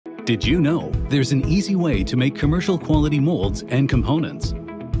Did you know there's an easy way to make commercial quality molds and components?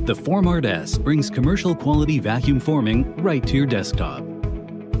 The Formart S brings commercial quality vacuum forming right to your desktop.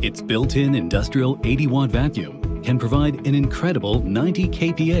 Its built-in industrial 80-watt vacuum can provide an incredible 90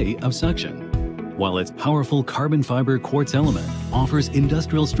 kPa of suction, while its powerful carbon fiber quartz element offers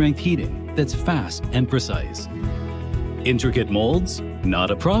industrial strength heating that's fast and precise. Intricate molds?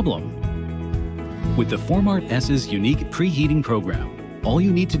 Not a problem. With the Formart S's unique preheating program, all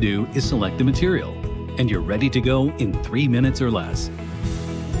you need to do is select the material, and you're ready to go in 3 minutes or less.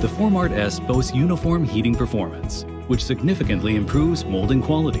 The Formart S boasts uniform heating performance, which significantly improves molding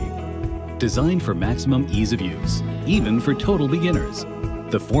quality. Designed for maximum ease of use, even for total beginners,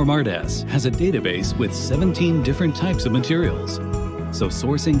 the Formart S has a database with 17 different types of materials, so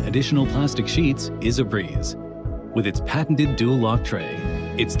sourcing additional plastic sheets is a breeze. With its patented dual lock tray,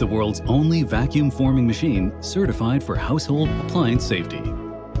 it's the world's only vacuum forming machine certified for household appliance safety.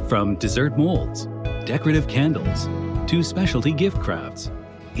 From dessert molds, decorative candles, to specialty gift crafts,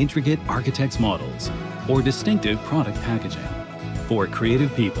 intricate architect's models, or distinctive product packaging. For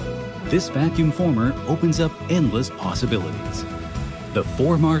creative people, this vacuum former opens up endless possibilities. The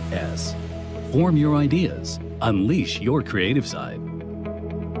Formart S. Form your ideas. Unleash your creative side.